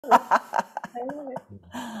I love it.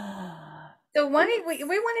 So we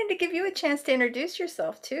wanted to give you a chance to introduce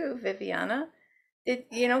yourself too, Viviana.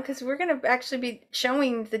 Because we're going to actually be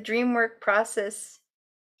showing the dream work process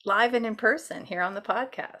live and in person here on the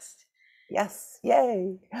podcast. Yes,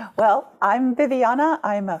 yay. Well, I'm Viviana.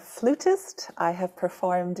 I'm a flutist. I have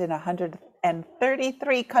performed in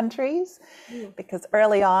 133 countries because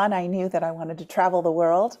early on I knew that I wanted to travel the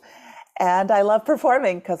world. And I love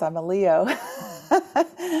performing because I'm a Leo.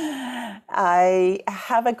 I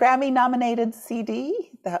have a Grammy nominated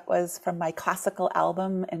CD that was from my classical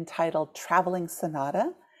album entitled Traveling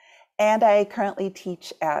Sonata. And I currently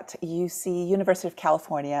teach at UC, University of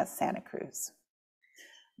California, Santa Cruz.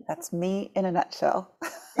 That's me in a nutshell.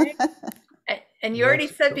 And you already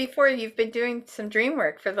said before you've been doing some dream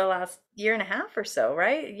work for the last year and a half or so,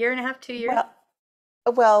 right? A year and a half, 2 years?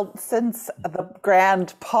 Well, since the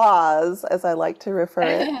grand pause, as I like to refer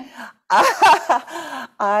it,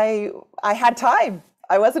 I had time.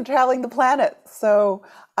 I wasn't traveling the planet, so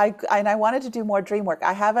I wanted to do more dream work.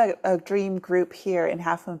 I have a dream group here in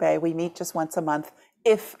Half Moon Bay. We meet just once a month,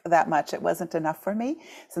 if that much. It wasn't enough for me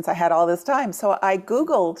since I had all this time. So I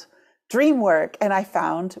Googled dream work and I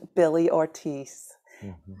found Billie Ortiz.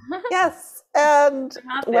 Mm-hmm. Yes, and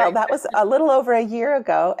well, that was a little over a year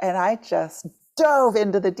ago, and I just dove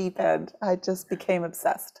into the deep end. I just became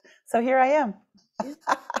obsessed. So here I am.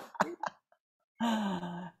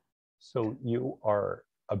 So you are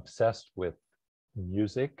obsessed with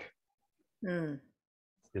music.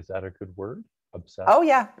 Is that a good word? Obsessed? Oh,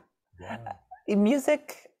 yeah.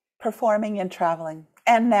 Music, performing, and traveling.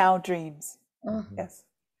 And now dreams. Mm-hmm. Yes.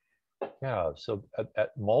 Yeah. So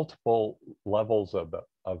at multiple levels of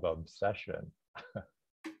obsession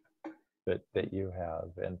that you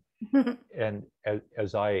have. And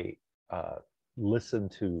as I listen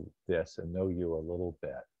to this and know you a little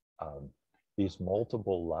bit, these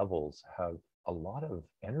multiple levels have a lot of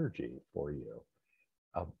energy for you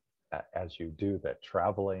as you do that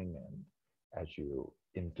traveling and as you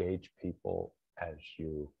engage people, as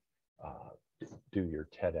you do your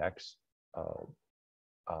TEDx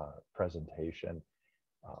presentation,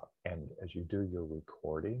 and as you do your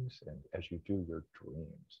recordings and as you do your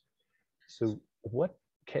dreams. So what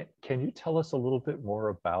can you tell us a little bit more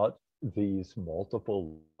about these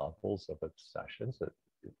multiple levels of obsessions that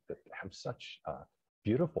have such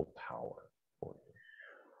beautiful power for you?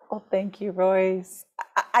 Well, thank you, Royce.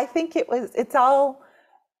 I think it's all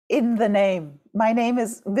in the name. My name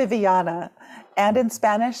is Viviana, and in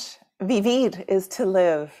Spanish, vivir is to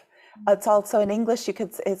live. It's also in English, you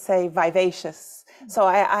could say vivacious. So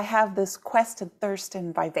I have this quest and thirst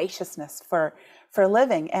and vivaciousness for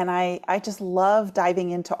living. And I just love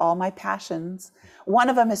diving into all my passions. One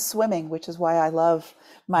of them is swimming, which is why I love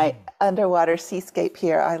my underwater seascape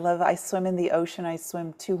here. I swim in the ocean. I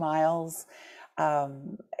swim 2 miles.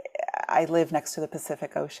 I live next to the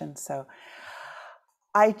Pacific Ocean. So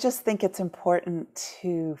I just think it's important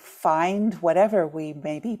to find whatever we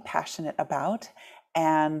may be passionate about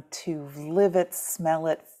and to live it, smell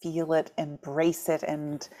it, feel it, embrace it,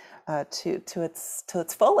 and to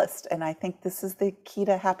its fullest. And I think this is the key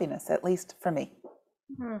to happiness, at least for me.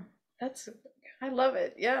 I love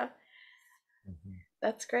it. Yeah,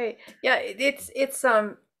 that's great. Yeah, it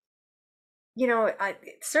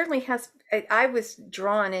certainly has. I was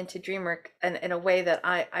drawn into dream work in a way that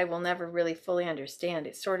I will never really fully understand.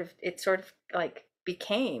 It sort of like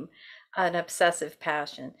became an obsessive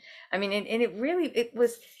passion. I mean, and it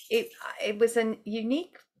was a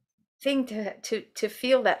unique thing to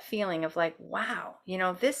feel that feeling of like, wow,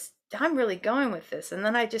 this, I'm really going with this. And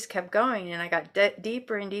then I just kept going and I got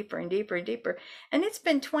deeper and deeper and deeper and deeper. And it's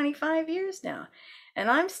been 25 years now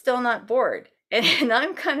and I'm still not bored. And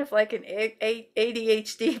I'm kind of like an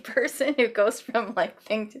ADHD person who goes from like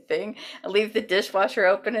thing to thing. I leave the dishwasher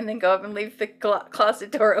open and then go up and leave the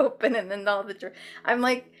closet door open and then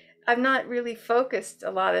I'm not really focused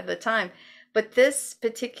a lot of the time. But this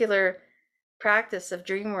particular practice of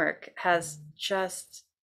dream work has just,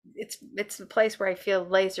 it's a place where I feel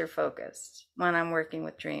laser focused when I'm working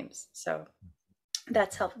with dreams. So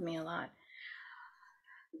that's helped me a lot.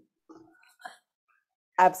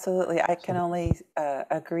 Absolutely. I can only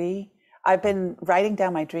agree. I've been writing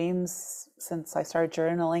down my dreams since I started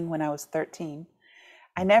journaling when I was 13.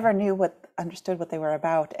 I never understood what they were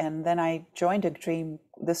about. And then I joined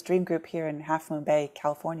this dream group here in Half Moon Bay,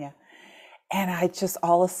 California. And I just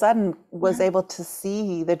all of a sudden was able to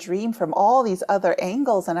see the dream from all these other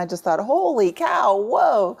angles. And I just thought, holy cow,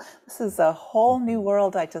 whoa, this is a whole new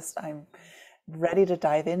world I'm ready to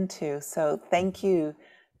dive into. So thank you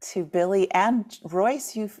to Billie and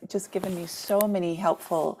Royce. You've just given me so many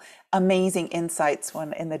helpful, amazing insights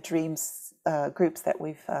when in the dreams groups that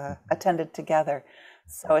we've attended together.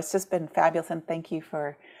 So it's just been fabulous, and thank you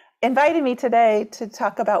for inviting me today to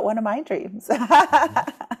talk about one of my dreams.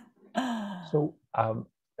 So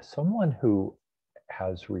someone who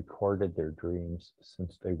has recorded their dreams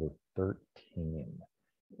since they were 13,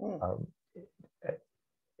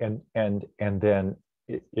 and then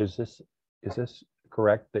is this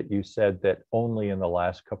correct that you said that only in the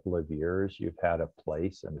last couple of years you've had a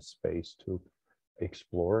place and a space to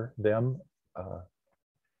explore them?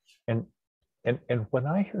 And when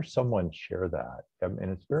I hear someone share that,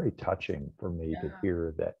 and it's very touching for me to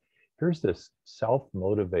hear that here's this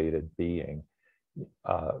self-motivated being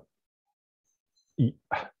a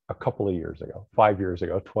couple of years ago, 5 years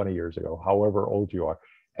ago, 20 years ago, however old you are,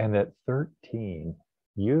 and at 13,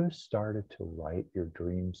 you started to write your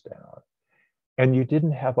dreams down. And you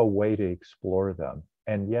didn't have a way to explore them,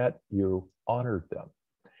 and yet you honored them.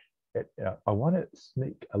 I want to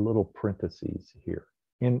sneak a little parentheses here.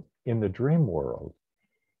 In the dream world,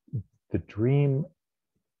 the dream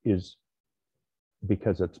is,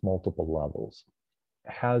 because it's multiple levels,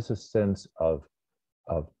 has a sense of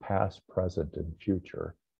past, present, and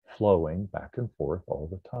future flowing back and forth all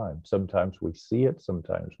the time. Sometimes we see it,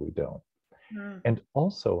 sometimes we don't. And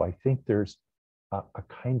also, I think there's a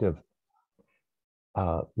kind of,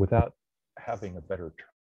 without having a better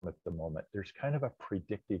term at the moment, there's kind of a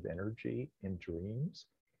predictive energy in dreams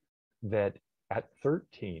that at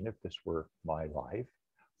 13, if this were my life,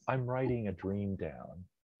 I'm writing a dream down.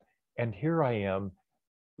 And here I am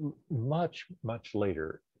much, much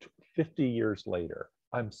later, 50 years later,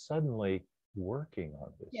 I'm suddenly working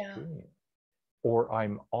on this dream, or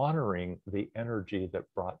I'm honoring the energy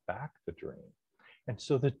that brought back the dream. And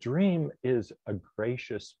so the dream is a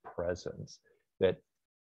gracious presence that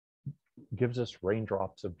gives us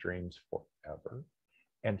raindrops of dreams forever.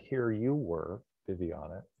 And here you were,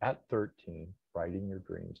 Viviana, at 13, writing your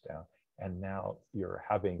dreams down, and now you're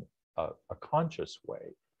having a conscious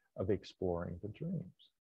way of exploring the dreams.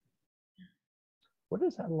 What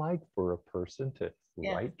is that like for a person to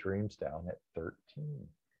write dreams down at 13?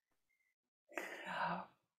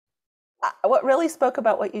 What really spoke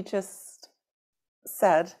about what you just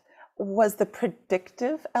said was the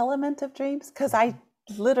predictive element of dreams, because I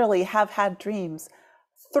literally have had dreams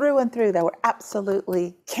through and through that were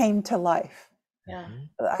absolutely came to life.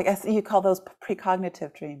 I guess you call those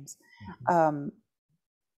precognitive dreams.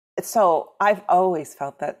 So I've always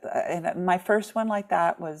felt that, and my first one like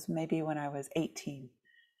that was maybe when I was 18.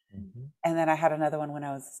 And then I had another one when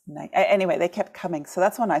I was 9. Anyway, they kept coming. So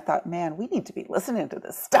that's when I thought, man, we need to be listening to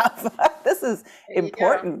this stuff. This is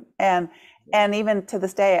important. And even to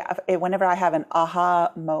this day, whenever I have an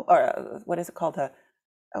aha or what is it called?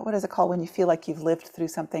 What is it called when you feel like you've lived through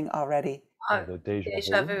something already? The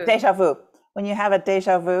déjà vu. Déjà vu. When you have a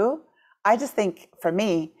déjà vu, I just think, for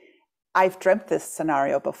me, I've dreamt this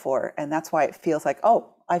scenario before, and that's why it feels like,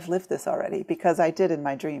 oh, I've lived this already, because I did in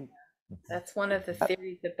my dream. That's one of the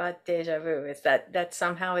theories about déjà vu, is that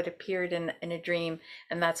somehow it appeared in a dream,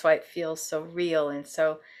 and that's why it feels so real, and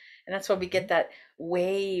that's why we get that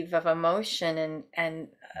wave of emotion and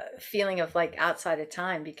feeling of like outside of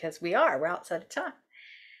time, because we're outside of time.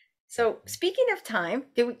 So speaking of time,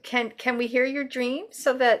 can we hear your dreams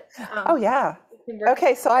so that? Oh yeah.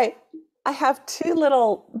 Okay, so I have two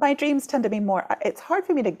little. My dreams tend to be more. It's hard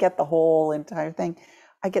for me to get the whole entire thing.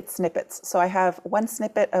 I get snippets. So I have one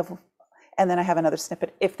snippet of, and then I have another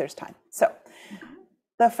snippet if there's time. So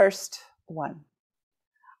the first one,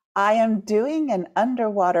 I am doing an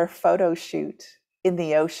underwater photo shoot in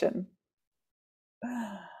the ocean.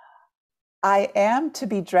 I am to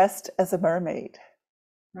be dressed as a mermaid.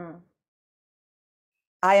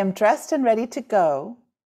 I am dressed and ready to go,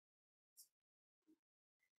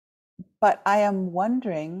 but I am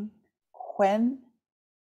wondering when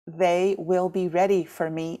they will be ready for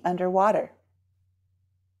me underwater.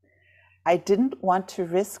 I didn't want to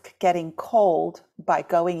risk getting cold by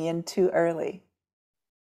going in too early.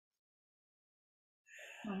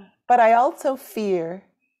 But I also fear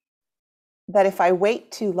that if I wait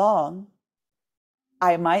too long,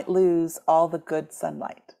 I might lose all the good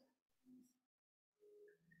sunlight.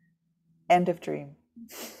 End of dream.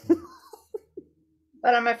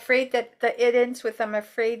 But I'm afraid that it ends with, I'm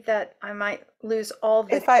afraid that I might lose all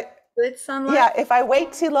the good sunlight. Yeah, if I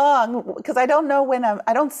wait too long, because I don't know when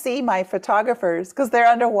I don't see my photographers because they're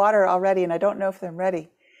underwater already, and I don't know if they're ready.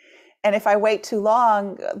 And if I wait too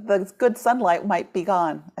long, the good sunlight might be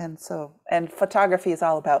gone. And photography is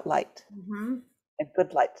all about light, and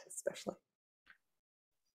good light especially.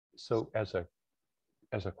 So as a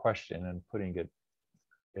as a question and putting it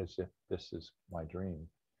as if this is my dream,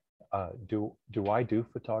 do I do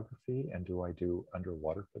photography, and do I do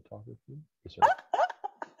underwater photography? Is there...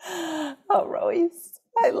 Oh, Royce,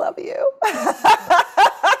 I love you.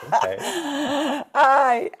 Okay.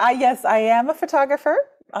 Yes, I am a photographer.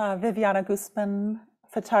 Viviana Guzman,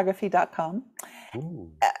 photography.com.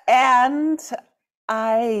 Ooh. And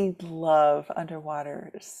I love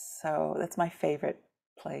underwater. So that's my favorite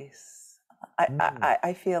place.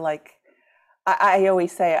 I feel like I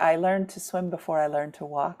always say I learned to swim before I learned to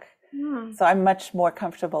walk. So I'm much more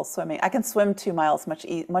comfortable swimming. I can swim 2 miles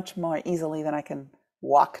much more easily than I can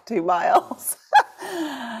walk 2 miles.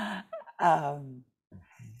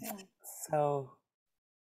 So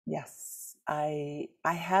yes, I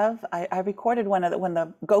recorded one of when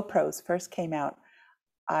the GoPros first came out.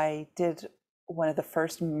 I did one of the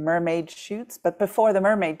first mermaid shoots, but before the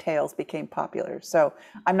mermaid tails became popular. So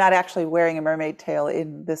I'm not actually wearing a mermaid tail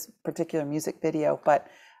in this particular music video, but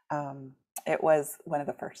it was one of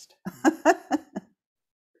the first.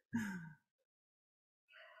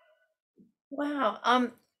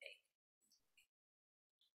 Wow.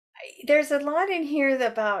 There's a lot in here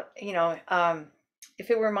about, if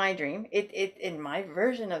it were my dream, it in my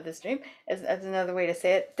version of this dream, as another way to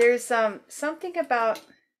say it, there's something about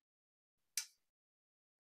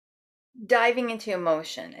diving into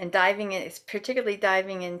emotion and particularly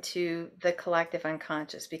diving into the collective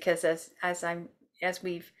unconscious, because as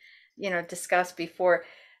we've discussed before,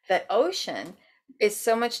 the ocean is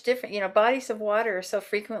so much different. Bodies of water are so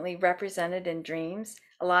frequently represented in dreams.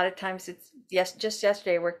 A lot of times just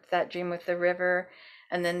yesterday I worked that dream with the river,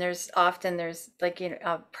 and then there's like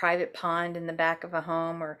a private pond in the back of a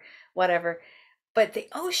home or whatever. But the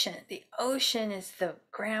ocean is the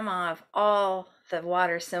grandma of all the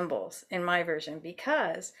water symbols in my version,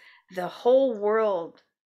 because the whole world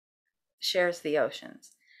shares the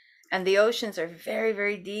oceans, and the oceans are very,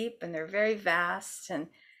 very deep, and they're very vast. And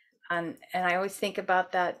I always think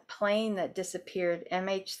about that plane that disappeared,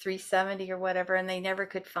 MH370 or whatever, and they never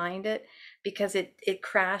could find it because it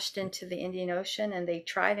crashed into the Indian Ocean, and they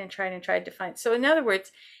tried and tried and tried to find it. So in other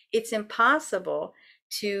words, it's impossible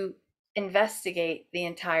to investigate the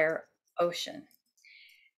entire ocean.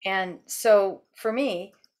 And so for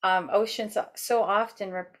me, oceans so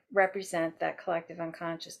often represent that collective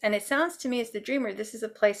unconscious. And it sounds to me, as the dreamer, this is a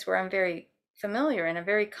place where I'm very familiar and I'm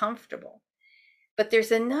very comfortable. But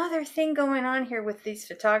there's another thing going on here with these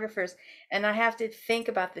photographers, and I have to think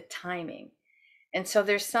about the timing. And so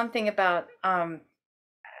there's something about,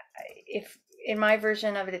 if in my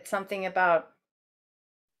version of it, it's something about,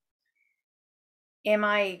 am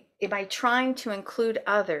I trying to include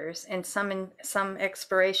others in some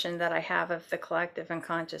exploration that I have of the collective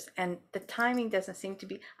unconscious? And the timing doesn't seem to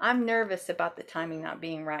be. I'm nervous about the timing not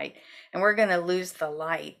being right, and we're going to lose the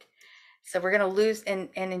light. So we're going to lose,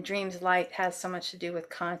 and in dreams, light has so much to do with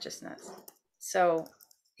consciousness. So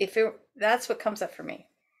that's what comes up for me.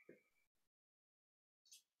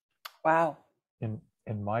 Wow. In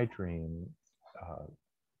my dream,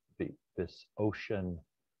 this ocean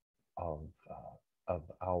of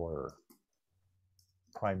our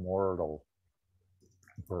primordial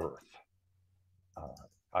birth,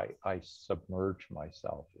 I submerge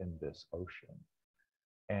myself in this ocean,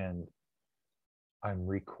 and I'm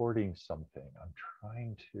recording something. I'm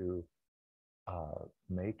trying to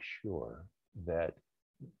make sure that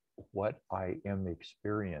what I am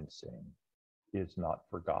experiencing is not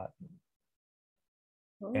forgotten.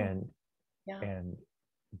 Ooh, and yeah. and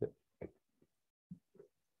the,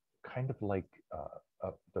 kind of like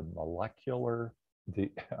the molecular,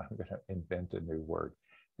 I'm going to invent a new word,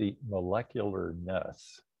 the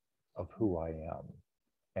molecularness of who I am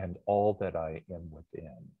and all that I am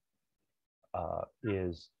within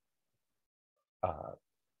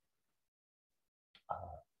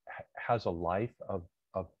has a life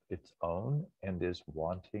of its own and is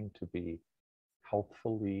wanting to be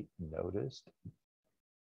healthfully noticed.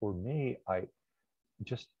 For me, I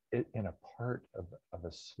just in a part of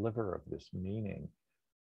a sliver of this meaning,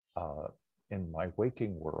 in my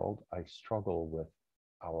waking world, I struggle with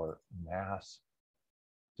our mass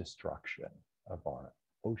destruction of our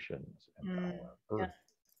oceans and our earth,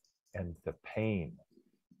 and the pain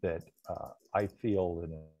that I feel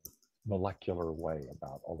in a molecular way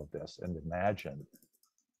about all of this, and imagine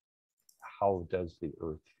how does the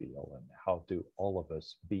earth feel, and how do all of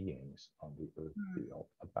us beings on the earth feel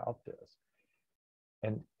about this.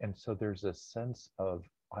 And so there's a sense of,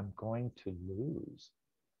 I'm going to lose.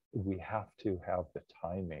 We have to have the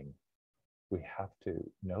timing. We have to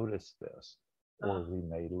notice this, or we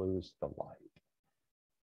may lose the light.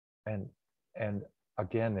 And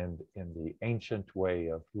again, in the ancient way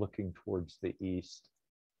of looking towards the east,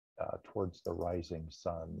 towards the rising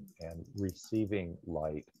sun and receiving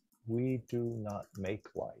light, we do not make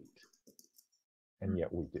light. And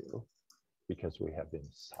yet we do, because we have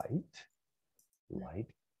insight, light,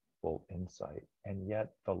 full insight, and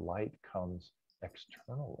yet the light comes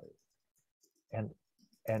externally.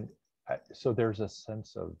 And so there's a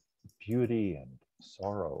sense of beauty and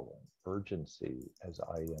sorrow and urgency as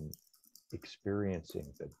I am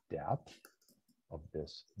experiencing the depth of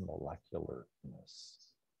this molecularness.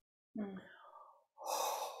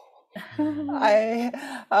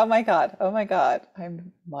 Oh my God,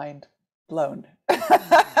 I'm mind blown. Is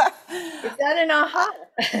that an aha?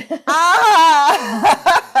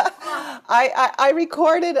 I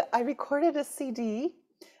recorded a CD,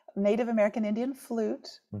 Native American Indian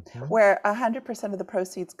flute, where 100% of the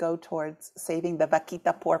proceeds go towards saving the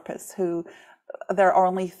vaquita porpoise, who there are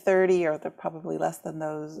only 30, or they're probably less than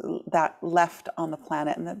those, that left on the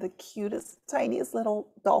planet, and they're the cutest, tiniest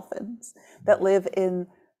little dolphins that live in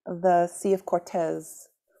the Sea of Cortez.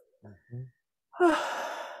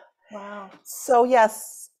 Wow. So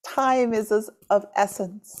yes, time is of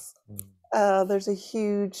essence. There's a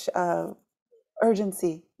huge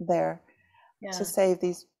urgency there to save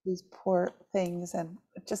these poor things, and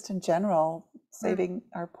just in general, saving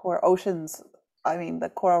our poor oceans. I mean, the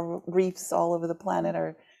coral reefs all over the planet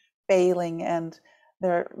are failing, and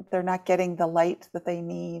they're not getting the light that they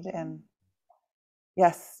need. And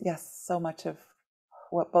yes, so much of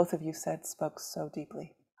what both of you said spoke so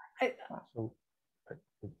deeply. So,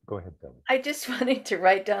 go ahead, Billy. I just wanted to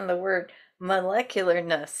write down the word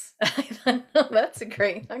molecularness. I thought, oh, that's a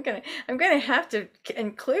great. I'm gonna have to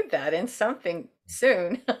include that in something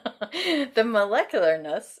soon. The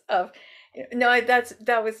molecularness of. No,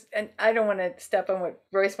 that was, and I don't want to step on what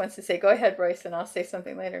Royce wants to say. Go ahead, Royce, and I'll say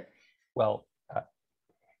something later. Well,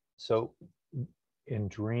 so in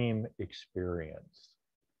dream experience,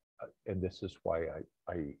 and this is why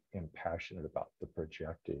I am passionate about the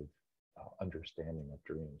projective understanding of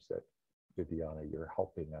dreams that, Viviana, you're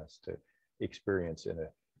helping us to experience in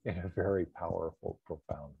a very powerful,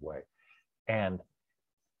 profound way. And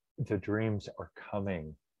the dreams are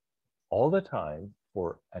coming all the time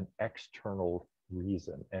for an external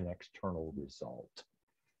reason, an external result.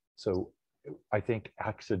 So I think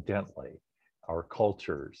accidentally our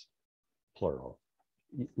cultures, plural,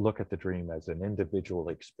 look at the dream as an individual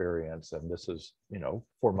experience, and this is,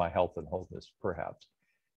 for my health and wholeness, perhaps.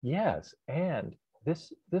 Yes, and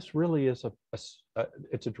this really is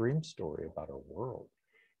it's a dream story about our world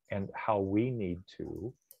and how we need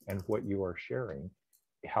to, and what you are sharing,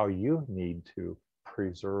 how you need to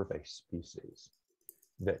preserve a species.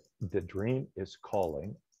 That the dream is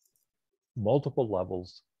calling multiple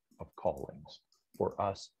levels of callings for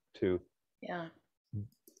us to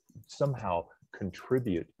somehow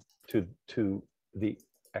contribute to the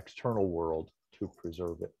external world, to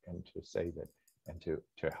preserve it and to save it and to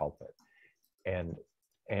help it.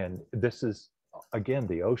 And this is, again,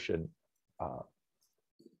 the ocean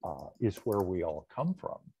is where we all come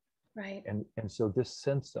from. Right. And so this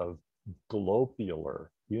sense of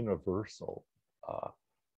globular, universal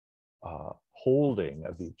holding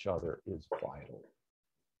of each other is vital.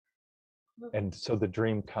 And so the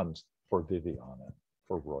dream comes for Viviana,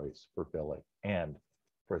 for Royce, for Billy, and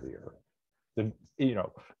for the earth.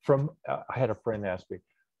 I had a friend ask me,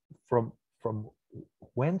 from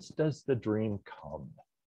whence does the dream come?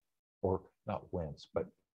 Or not whence, but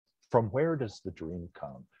from where does the dream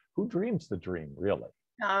come? Who dreams the dream, really?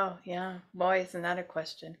 Oh, yeah. Boy, isn't that a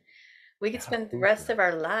question? We could spend the rest of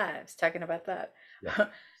our lives talking about that. Yeah.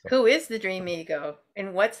 Who is the dream ego,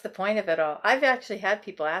 and what's the point of it all? I've actually had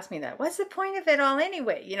people ask me that. What's the point of it all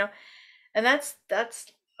anyway? And that's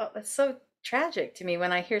so tragic to me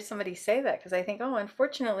when I hear somebody say that, because I think, oh,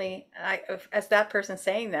 unfortunately, as that person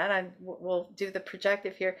saying that, I will do the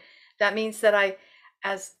projective here. That means that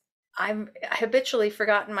I'm habitually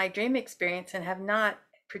forgotten my dream experience and have not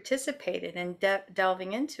participated in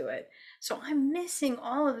delving into it. So I'm missing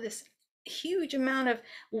all of this huge amount of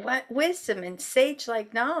wisdom and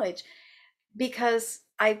sage-like knowledge because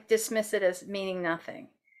I dismiss it as meaning nothing.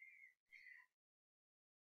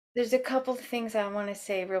 There's a couple of things I want to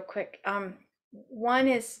say real quick. One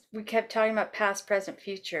is, we kept talking about past, present,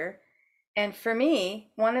 future. And for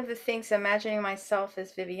me, one of the things, imagining myself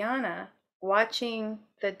as Viviana, watching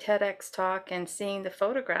the TEDx talk and seeing the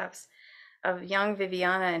photographs of young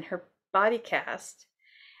Viviana and her body cast,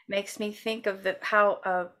 makes me think of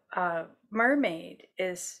how a mermaid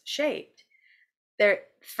is shaped. There,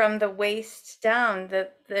 from the waist down,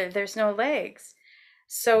 there's no legs.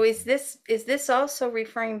 So is this also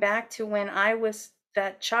referring back to when I was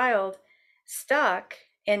that child stuck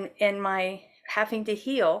in my having to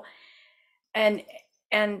heal, and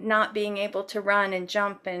not being able to run and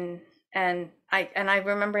jump, and I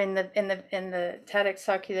remember in the TEDx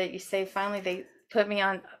talk that you say finally they put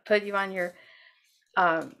you on your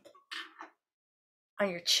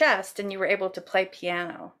chest and you were able to play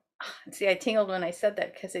piano. See, I tingled when I said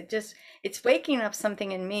that, because it's waking up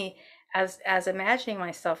something in me as imagining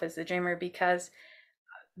myself as the dreamer, because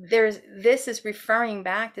this is referring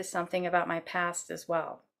back to something about my past as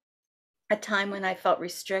well, a time when I felt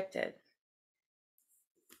restricted.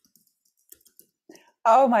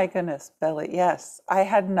 Oh my goodness, Billie. Yes, I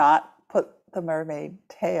had not put the mermaid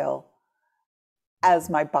tail as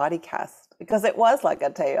my body cast, because it was like a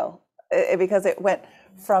tail, because it went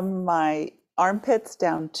from my armpits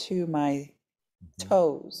down to my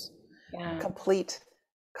toes. Yeah. Complete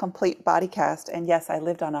body cast. And yes, I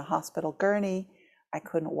lived on a hospital gurney. I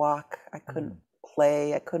couldn't walk, I couldn't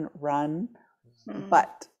play, I couldn't run.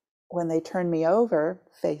 But when they turned me over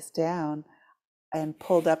face down and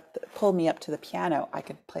pulled me up to the piano, I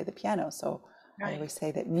could play the piano. So I always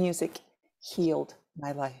say that music healed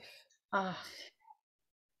my life.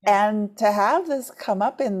 And to have this come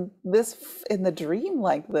up in the dream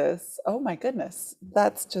like this, oh my goodness,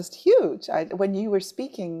 that's just huge. When you were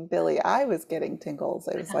speaking, Billie, I was getting tingles.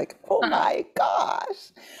 It was like, oh my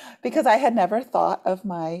gosh, because I had never thought of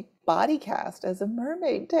my body cast as a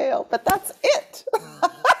mermaid tail, but that's it.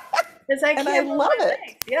 Because I can't love it.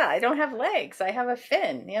 Legs. Yeah, I don't have legs. I have a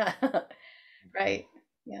fin. Yeah. Right.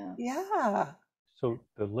 Yeah. Yeah. So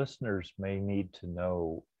the listeners may need to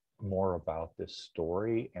know more about this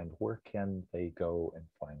story, and where can they go and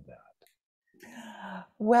find that?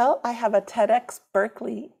 Well, I have a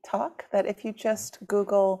TEDxBerkeley talk that if you just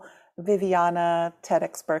Google Viviana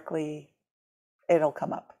TEDxBerkeley, it'll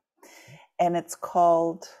come up. And it's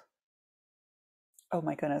called, oh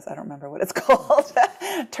my goodness, I don't remember what it's called,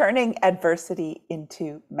 Turning Adversity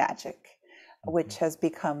into Magic, which has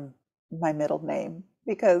become my middle name,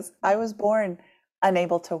 because I was born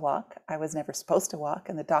unable to walk. I was never supposed to walk,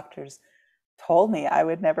 and the doctors told me I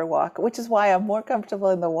would never walk, which is why I'm more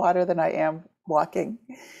comfortable in the water than I am walking.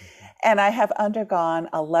 And I have undergone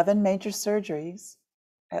 11 major surgeries,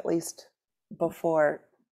 at least before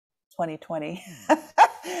 2020,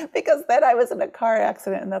 because then I was in a car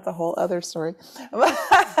accident, and that's a whole other story.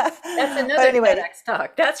 That's another TEDx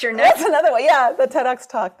talk. That's your next. That's another one. Yeah, the TEDx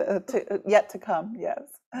talk yet to come. Yes.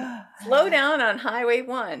 Slow down on Highway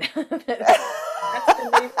 1. That's the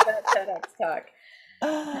name of that TEDx talk.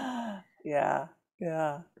 Yeah.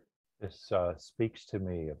 This speaks to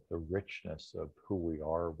me of the richness of who we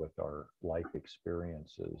are with our life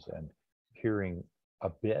experiences, and hearing a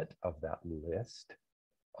bit of that list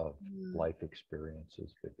of life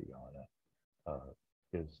experiences, Viviana,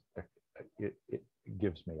 it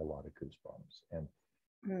gives me a lot of goosebumps. And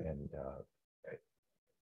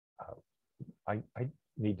I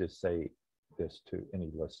need to say this to any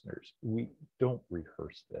listeners: we don't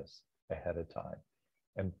rehearse this ahead of time,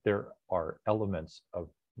 and there are elements of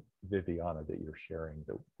Viviana that you're sharing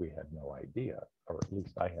that we had no idea, or at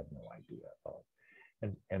least I had no idea of.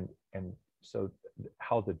 And so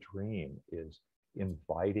how the dream is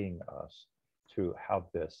inviting us to have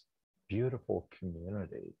this beautiful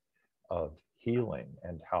community of healing,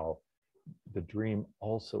 and how the dream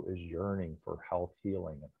also is yearning for health,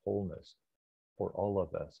 healing, and wholeness for all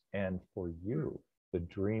of us. And for you, the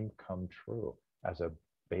dream come true as a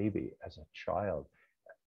baby, as a child,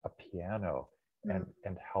 a piano,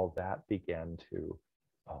 and how that began to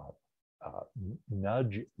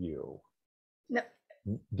nudge you. No.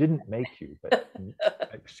 Didn't make you, but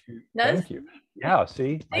thank you. Yeah,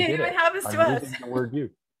 see, I did it. Happens to I'm us. using the word you.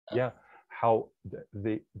 Yeah, how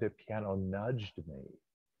the piano nudged me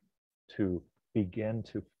to begin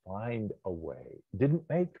to find a way. Didn't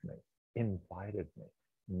make me, invited me,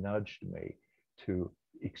 nudged me to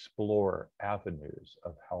explore avenues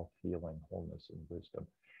of health, healing, wholeness, and wisdom.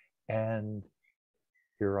 And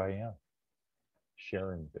here I am,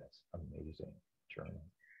 sharing this amazing journey.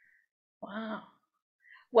 Wow.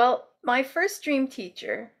 Well, my first dream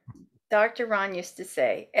teacher, Dr. Ron, used to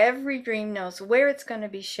say, every dream knows where it's going to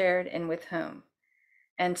be shared and with whom.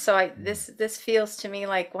 And so this feels to me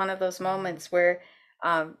like one of those moments where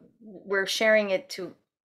we're sharing it to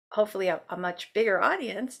hopefully a much bigger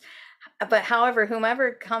audience. But however,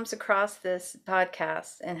 whomever comes across this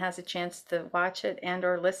podcast and has a chance to watch it and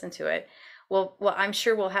or listen to it, well, I'm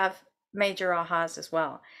sure we'll have major ahas as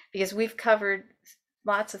well, because we've covered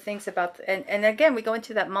lots of things about, and again, we go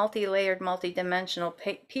into that multi-layered, multi-dimensional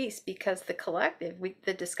piece, because the collective,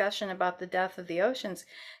 the discussion about the death of the oceans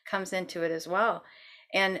comes into it as well.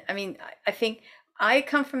 And I mean, I think I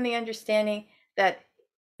come from the understanding that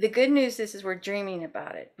the good news is we're dreaming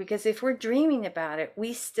about it, because if we're dreaming about it,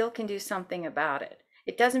 we still can do something about it.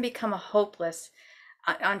 It doesn't become a hopeless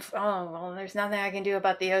oh well, there's nothing I can do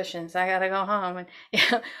about the oceans, I gotta go home, and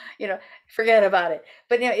forget about it.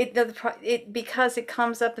 But it because it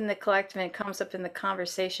comes up in the collective and it comes up in the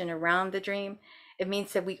conversation around the dream, it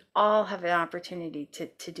means that we all have an opportunity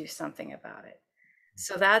to do something about it.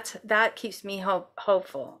 So that keeps me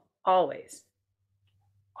hopeful always.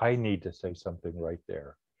 I need to say something right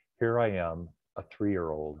there. Here I am, a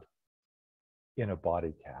 3-year-old in a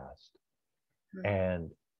body cast, and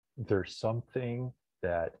there's something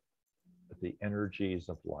that the energies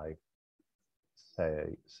of life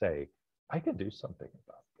say I can do something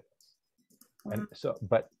about this. And so,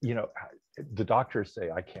 but the doctors say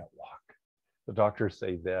I can't walk. The doctors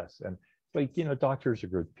say this, and doctors are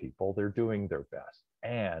good people. They're doing their best,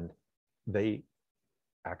 and they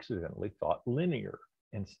accidentally thought linear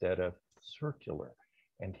instead of circular.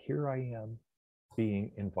 And here I am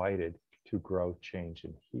being invited to grow, change,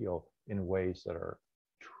 and heal in ways that are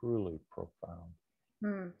truly profound.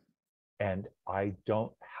 And I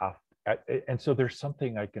don't have, and so there's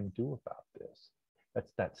something I can do about this.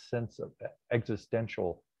 That's that sense of that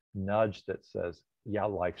existential nudge that says, yeah,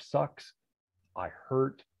 life sucks, I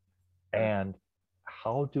hurt, and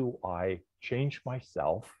how do I change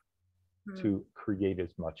myself to create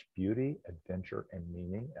as much beauty, adventure, and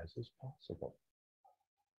meaning as is possible?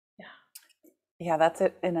 Yeah, that's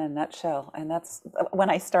it in a nutshell. And that's when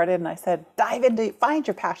I started and I said, find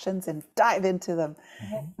your passions and dive into them.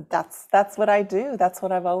 That's what I do. That's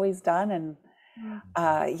what I've always done. And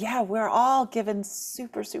we're all given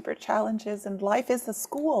super, super challenges, and life is a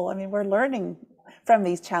school. I mean, we're learning from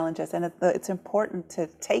these challenges, and it's important to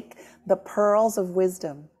take the pearls of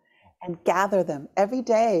wisdom and gather them. Every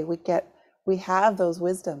day we have those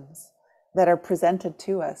wisdoms that are presented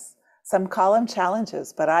to us. Some call them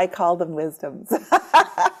challenges, but I call them wisdoms. I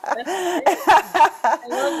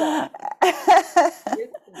love that.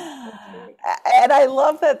 And I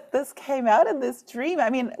love that this came out in this dream. I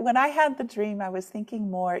mean, when I had the dream, I was thinking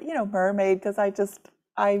more, mermaid, because I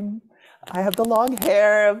have the long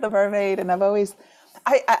hair of the mermaid, and I was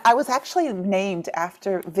actually named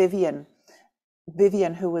after Vivian,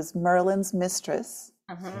 who was Merlin's mistress.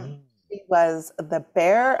 She was the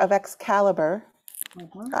bear of Excalibur.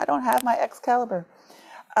 I don't have my Excalibur.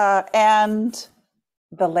 And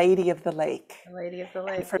the Lady of the Lake. The Lady of the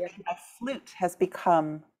Lake. And for me, my flute has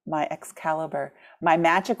become my Excalibur, my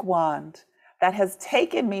magic wand that has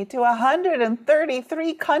taken me to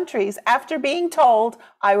 133 countries after being told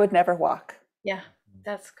I would never walk. Yeah,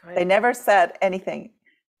 that's great. They never said anything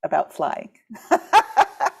about flying. That's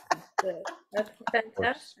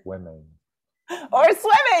fantastic. Or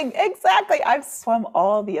swimming, exactly. I've swum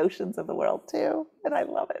all the oceans of the world too, and I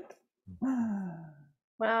love it.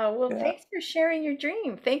 Wow. Well, thanks for sharing your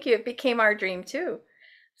dream. Thank you. It became our dream too.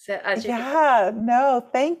 So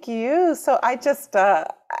thank you. So I just, as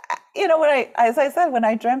I said, when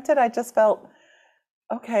I dreamt it, I just felt,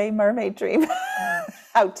 okay, mermaid dream.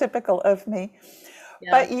 How typical of me.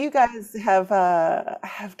 Yeah. But you guys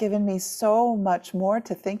have given me so much more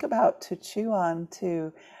to think about, to chew on,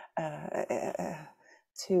 to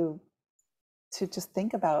just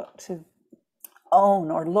think about, to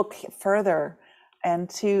own or look further, and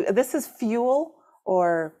this is fuel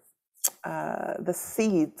or the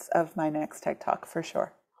seeds of my next TED Talk for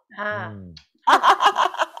sure.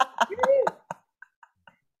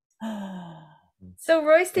 So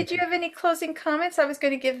Royce, did you have any closing comments? I was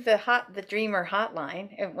going to give the dreamer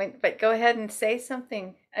hotline, but go ahead and say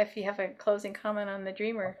something if you have a closing comment on the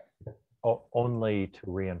dreamer. Only to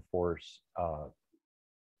reinforce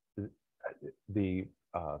the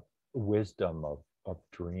wisdom of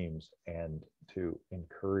dreams, and to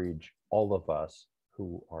encourage all of us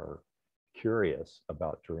who are curious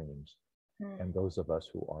about dreams, and those of us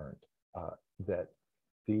who aren't, that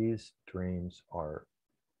these dreams are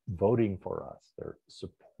voting for us. They're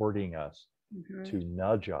supporting us to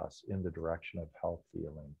nudge us in the direction of health,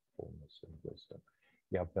 healing, fullness, and wisdom.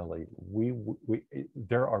 Yeah, Billie, we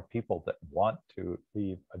there are people that want to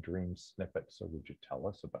leave a dream snippet. So would you tell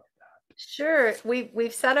us about that? Sure.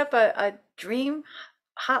 We've set up a dream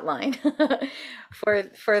hotline for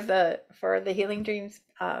the Healing Dreams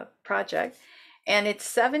project, and it's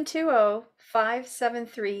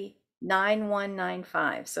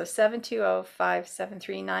 720-573-9195. So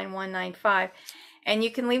 720-573-9195, and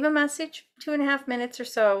you can leave a message, 2.5 minutes or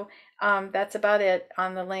so. That's about it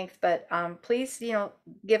on the length, but please,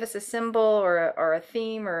 give us a symbol or a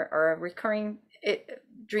theme or a recurring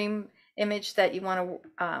dream image that you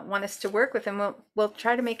want us to work with, and we'll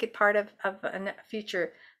try to make it part of a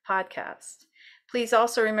future podcast. Please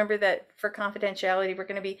also remember that for confidentiality, we're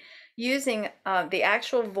going to be using the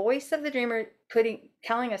actual voice of the dreamer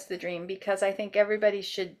telling us the dream, because I think everybody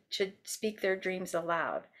should speak their dreams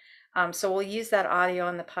aloud. So we'll use that audio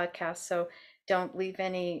on the podcast. So don't leave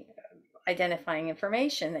any identifying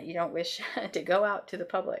information that you don't wish to go out to the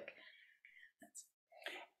public.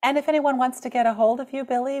 And if anyone wants to get a hold of you,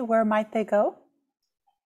 Billie, where might they go?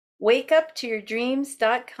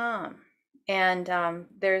 wakeuptoyourdreams.com. And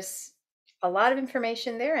there's a lot of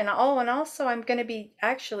information there. And also I'm going to be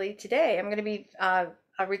today, I'm going to be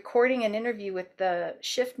recording an interview with the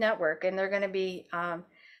Shift Network, and they're going to be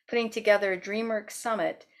putting together a DreamWork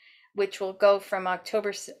Summit, which will go from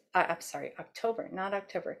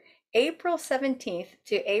April 17th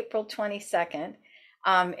to April 22nd.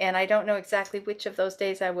 And I don't know exactly which of those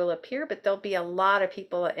days I will appear, but there'll be a lot of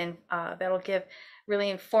people that'll give really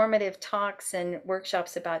informative talks and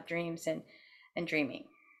workshops about dreams and dreaming.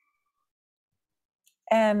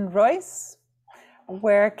 And Royce,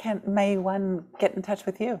 where may one get in touch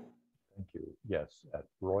with you? Thank you. Yes, at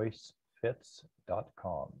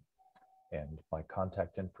roycefitts.com. And my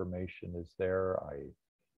contact information is there. I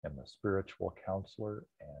am a spiritual counselor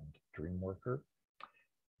and dream worker,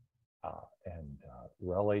 and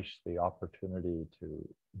relish the opportunity to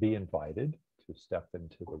be invited to step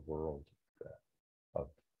into the world of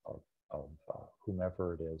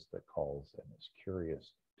whomever it is that calls and is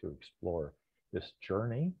curious to explore this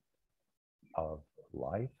journey of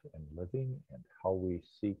life and living, and how we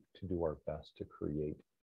seek to do our best to create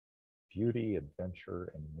beauty,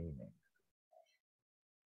 adventure, and meaning.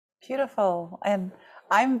 Beautiful. And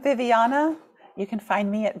I'm Viviana. You can find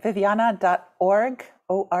me at viviana.org,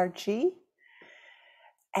 O-R-G.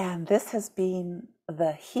 And this has been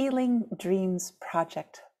the Healing Dreams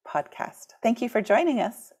Project podcast. Thank you for joining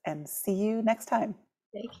us, and see you next time.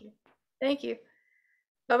 Thank you. Thank you.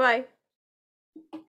 Bye-bye.